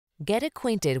Get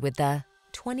acquainted with the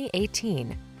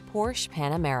 2018 Porsche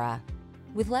Panamera.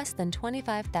 With less than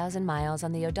 25,000 miles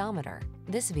on the odometer,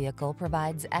 this vehicle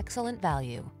provides excellent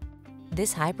value.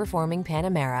 This high-performing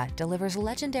Panamera delivers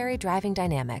legendary driving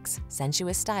dynamics,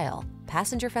 sensuous style,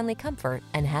 passenger-friendly comfort,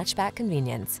 and hatchback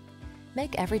convenience.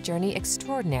 Make every journey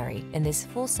extraordinary in this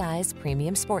full-size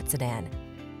premium sports sedan.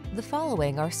 The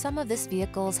following are some of this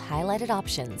vehicle's highlighted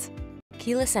options: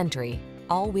 keyless entry,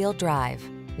 all-wheel drive,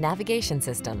 navigation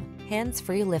system,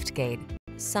 hands-free liftgate,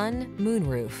 sun,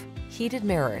 moonroof, heated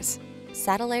mirrors,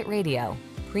 satellite radio,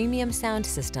 premium sound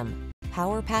system,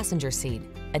 power passenger seat,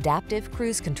 adaptive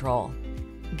cruise control.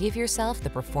 Give yourself the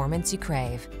performance you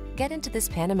crave. Get into this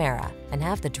Panamera and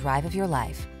have the drive of your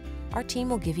life. Our team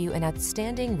will give you an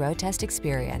outstanding road test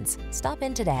experience. Stop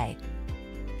in today.